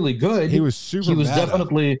was really good. He was super He was meta.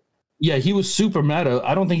 definitely... Yeah, he was super meta.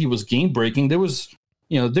 I don't think he was game-breaking. There was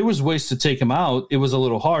ways to take him out. It was a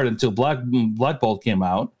little hard until Black Bolt came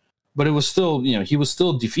out. But it was still, he was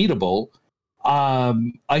still defeatable.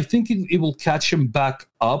 I think it will catch him back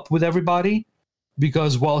up with everybody,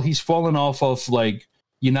 because while he's fallen off of, like,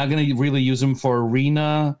 you're not going to really use him for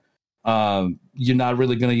arena. You're not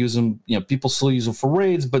really going to use him. People still use him for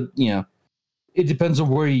raids, but it depends on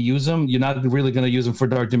where you use him. You're not really going to use him for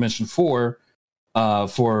Dark Dimension 4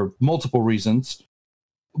 for multiple reasons.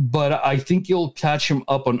 But I think you'll catch him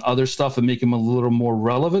up on other stuff and make him a little more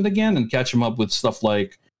relevant again, and catch him up with stuff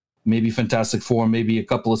like maybe Fantastic Four, maybe a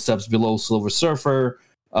couple of steps below Silver Surfer,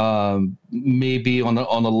 maybe on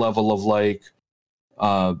a level of like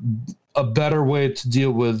a better way to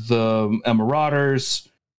deal with Marauders,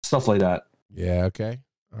 stuff like that. Yeah, okay.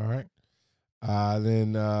 All right.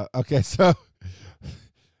 Okay, so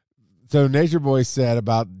Nature Boy said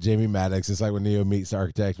about Jamie Maddox, it's like when Neo meets the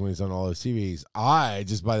architect when he's on all those TVs. I,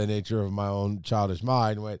 just by the nature of my own childish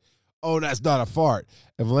mind, went, oh, that's not a fart.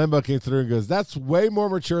 And Lambo came through and goes, that's way more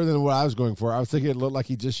mature than what I was going for. I was thinking it looked like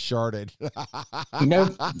he just sharted.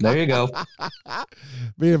 Nope. There you go.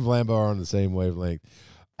 Me and Lambo are on the same wavelength.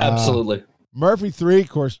 Absolutely. Murphy 3, of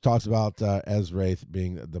course, talks about Ezraith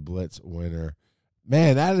being the Blitz winner.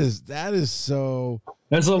 Man, that is so.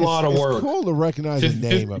 That's a lot of work. It's cool to recognize his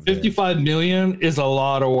name up there. 55 million is a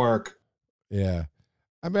lot of work. Yeah.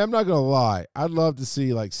 I mean, I'm not going to lie. I'd love to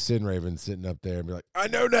see like Sin Raven sitting up there and be like, I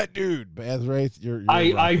know that dude. But Ezraith, you're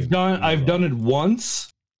I've done it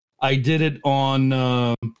once. I did it on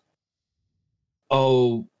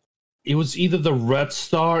it was either the Red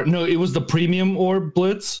Star. No, it was the Premium Orb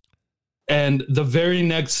Blitz. And the very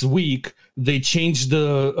next week they changed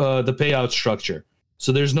the payout structure.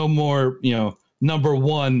 So there's no more, number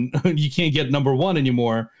one. You can't get number one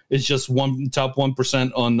anymore. It's just top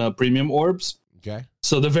 1% on premium orbs. Okay.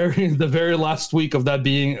 So the very last week of that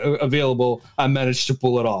being available, I managed to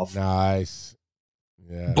pull it off. Nice.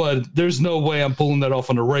 Yeah. But there's no way I'm pulling that off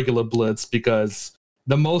on a regular blitz because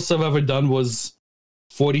the most I've ever done was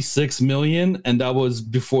 46 million, and that was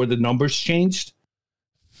before the numbers changed.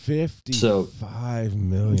 55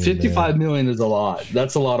 million. 55 million is a lot.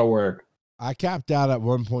 That's a lot of work. I capped out at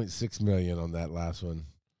 1.6 million on that last one.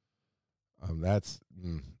 That's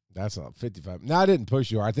not 55. No, I didn't push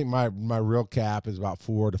you. I think my real cap is about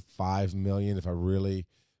 4 to 5 million. If I really,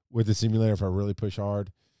 with the simulator, if I really push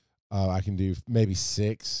hard, I can do maybe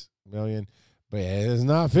 6 million. But it's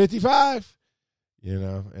not 55.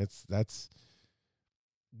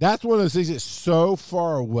 That's one of those things that's so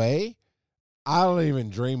far away. I don't even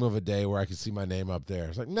dream of a day where I can see my name up there.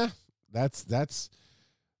 It's like, nah, that's.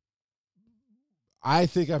 I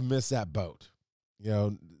think I've missed that boat.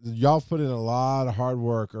 Y'all put in a lot of hard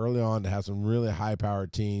work early on to have some really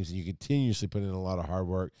high-powered teams, and you continuously put in a lot of hard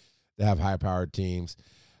work to have high-powered teams.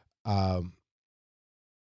 And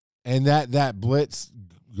that blitz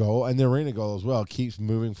goal and the arena goal as well keeps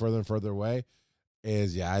moving further and further away.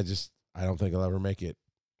 I don't think I'll ever make it.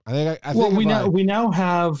 We now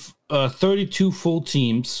have 32 full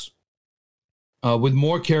teams with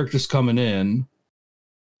more characters coming in.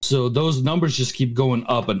 So those numbers just keep going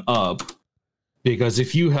up and up. Because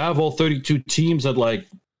if you have all 32 teams at like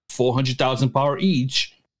 400,000 power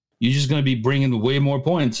each, you're just going to be bringing way more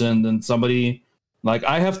points in than somebody. Like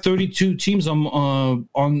I have 32 teams on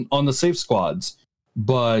the safe squads,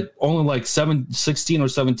 but only like 16 or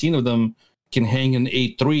 17 of them can hang in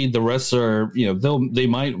 8-3. The rest are, they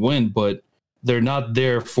might win, but they're not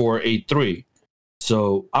there for 8-3.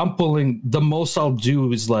 So I'm pulling, the most I'll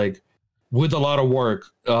do is like, with a lot of work,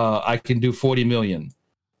 I can do 40 million.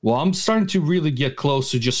 Well, I'm starting to really get close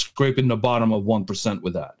to just scraping the bottom of 1%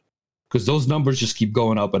 with that, because those numbers just keep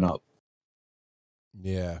going up and up.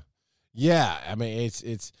 Yeah. I mean,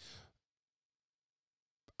 it's.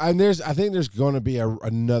 And I think there's going to be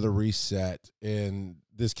another reset in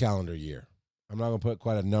this calendar year. I'm not going to put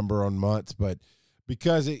quite a number on months, but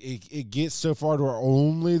because it gets so far to where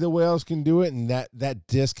only the whales can do it, and that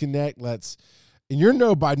disconnect lets. And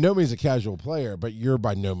you're by no means a casual player, but you're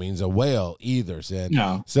by no means a whale either, Sin.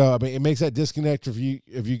 No. So I mean, it makes that disconnect if you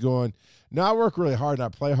going, no, I work really hard and I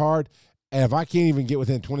play hard, and if I can't even get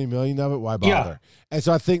within 20 million of it, why bother? Yeah. And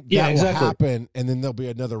so I think that will happen, and then there'll be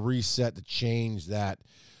another reset to change that,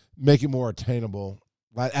 make it more attainable,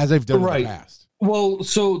 as they've done in the past. Well,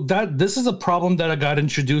 so this is a problem that I got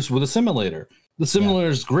introduced with a simulator. The simulator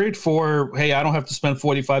is great for, hey, I don't have to spend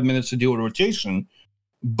 45 minutes to do a rotation.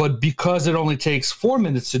 But because it only takes 4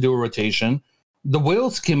 minutes to do a rotation, the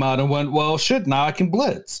whales came out and went, well, shit, now I can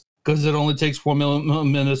blitz because it only takes 4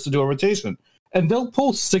 minutes to do a rotation. And they'll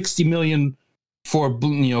pull 60 million for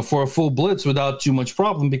a full blitz without too much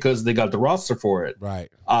problem because they got the roster for it.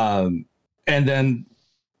 Right. And then,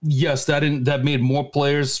 yes, that made more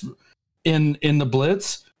players in the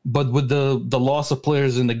blitz, but with the loss of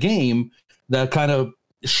players in the game, that kind of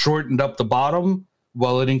shortened up the bottom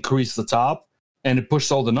while it increased the top. And it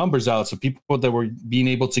pushed all the numbers out. So people that were being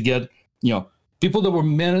able to get, people that were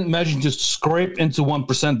managing to scrape into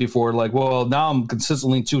 1% before, like, well, now I'm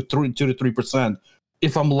consistently 2 to 3%.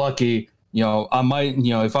 If I'm lucky, I might,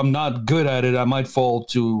 if I'm not good at it, I might fall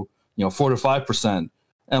to, 4 to 5%.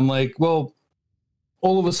 And like, well,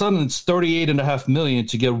 all of a sudden it's 38.5 million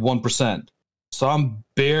to get 1%. So I'm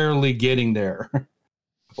barely getting there.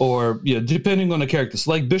 Or, depending on the characters.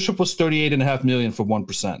 Like Bishop was 38.5 million for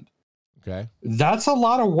 1%. Okay. That's a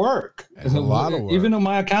lot of work. That's a lot of work. Even on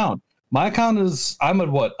my account. My account I'm at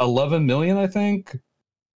what, 11 million, I think?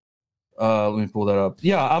 Let me pull that up.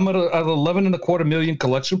 Yeah, I'm at 11.25 million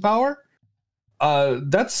collection power.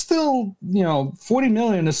 That's still, 40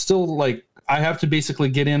 million is still like, I have to basically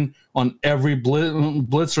get in on every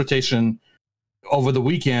blitz rotation over the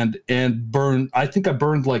weekend and I think I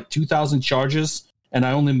burned like 2,000 charges, and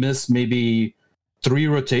I only missed maybe 3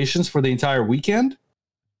 rotations for the entire weekend.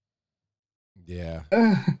 Yeah.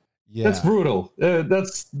 Yeah. That's brutal.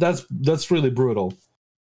 That's really brutal.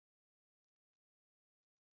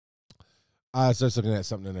 I was just looking at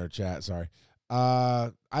something in our chat. Sorry.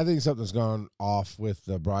 I think something's gone off with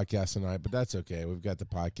the broadcast tonight, but that's okay. We've got the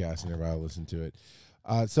podcast and everybody will listen to it.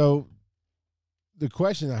 So the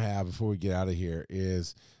question I have before we get out of here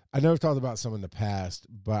is, I know we've talked about some in the past,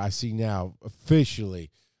 but I see now officially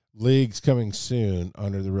leagues coming soon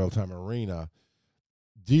under the real-time arena.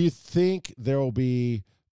 Do you think there will be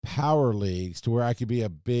power leagues to where I could be a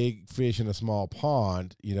big fish in a small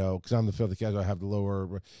pond, because I'm the filthy casual, I have the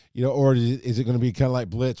lower, or is it going to be kind of like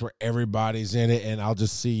Blitz where everybody's in it and I'll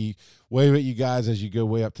just wave at you guys as you go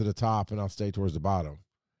way up to the top and I'll stay towards the bottom?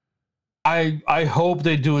 I hope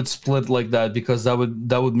they do it split like that, because that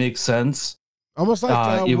would make sense. Almost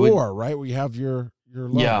like War, right? Where you have your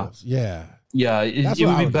levels. Yeah. Yeah, it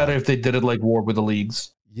would be better if they did it like War with the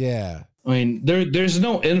leagues. Yeah. I mean, there's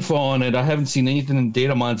no info on it. I haven't seen anything in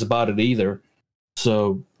data mines about it either.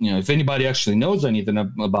 So, if anybody actually knows anything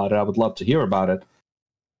about it, I would love to hear about it.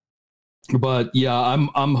 But yeah,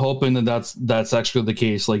 I'm hoping that's actually the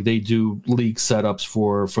case. Like, they do league setups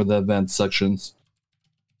for the event sections.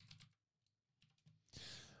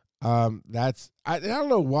 I don't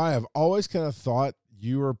know why I've always kind of thought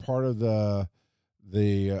you were part of the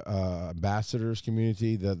ambassadors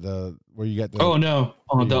community, the where you got the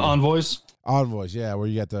the envoys, yeah, where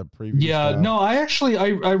you got the preview stuff. No, I actually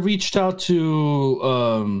I reached out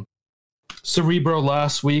to Cerebro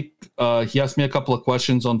last week. He asked me a couple of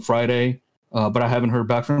questions on Friday, but I haven't heard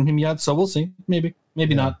back from him yet, so we'll see. Maybe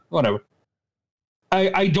not, whatever.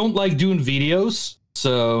 I don't like doing videos,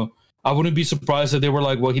 so I wouldn't be surprised if they were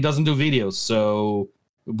like, well, he doesn't do videos, so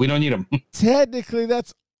we don't need him. Technically,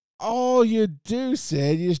 that's all you do,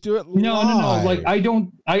 Sid. You just do it live. No. Like, I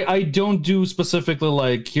don't do specifically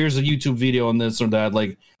like, here's a YouTube video on this or that,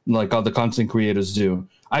 like other content creators do.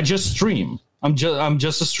 I just stream. I'm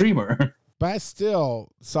just a streamer. But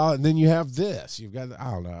still solid. And then you have this. You've got, I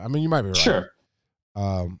don't know. I mean, you might be right. Sure.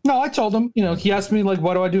 No, I told him, he asked me like,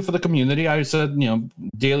 what do I do for the community? I said,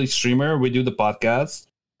 daily streamer. We do the podcast.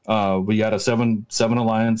 We got a 7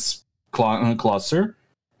 Alliance cluster.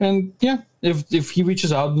 And yeah, if he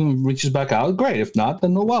reaches out and reaches back out, great. If not,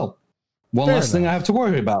 then one less thing I have to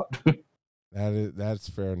worry about. That's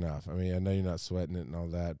fair enough. I mean, I know you're not sweating it and all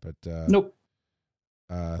that, but nope.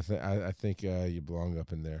 I think you belong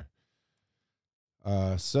up in there.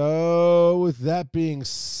 So with that being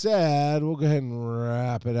said, we'll go ahead and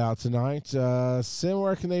wrap it out tonight. Sim,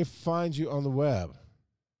 where can they find you on the web?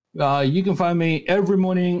 You can find me every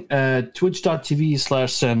morning at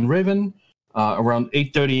twitch.tv/SamRaven. Around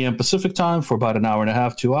 8:30 a.m. Pacific time for about an hour and a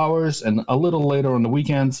half, 2 hours, and a little later on the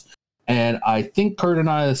weekends. And I think Kurt and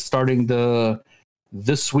I is starting the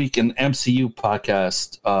This Week in MCU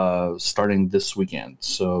podcast starting this weekend.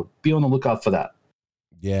 So be on the lookout for that.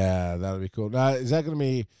 Yeah, that'll be cool. Now, is that going to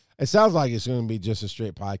be, it sounds like it's going to be just a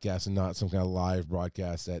straight podcast and not some kind of live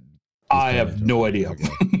broadcast that. I have no idea.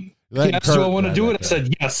 Yes, do I want to do it? I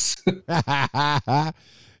said yes.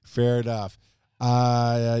 Fair enough.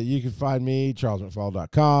 You can find me,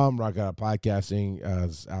 charlesmcfall.com, Rock Out Podcasting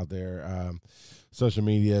out there, social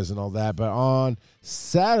medias and all that. But on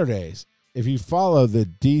Saturdays, if you follow the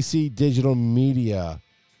DC Digital Media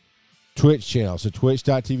Twitch channel, so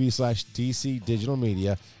twitch.tv/DC Digital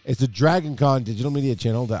Media, it's a DragonCon digital media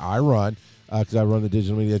channel that I run, because I run the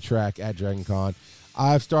digital media track at DragonCon.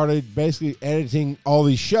 I've started basically editing all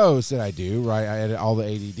these shows that I do, right? I edit all the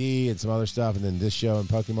ADD and some other stuff, and then this show and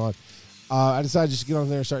Pokemon. I decided just to get on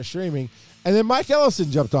there and start streaming. And then Mike Ellison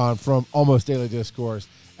jumped on from Almost Daily Discourse.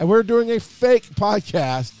 And we're doing a fake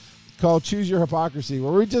podcast called Choose Your Hypocrisy,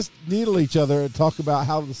 where we just needle each other and talk about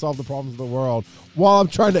how to solve the problems of the world while I'm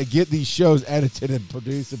trying to get these shows edited and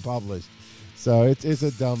produced and published. So it's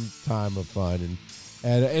a dumb time of fun.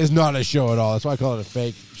 And it's not a show at all. That's why I call it a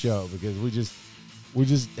fake show, because we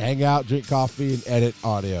just hang out, drink coffee, and edit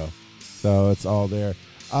audio. So it's all there.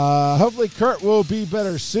 Hopefully Kurt will be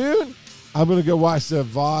better soon. I'm going to go watch the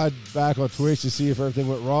VOD back on Twitch to see if everything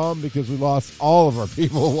went wrong, because we lost all of our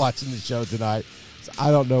people watching the show tonight. So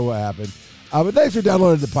I don't know what happened. But thanks for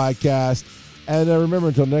downloading the podcast. And remember,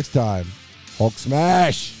 until next time, Hulk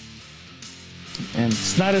smash. And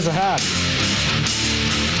Snide is a hat.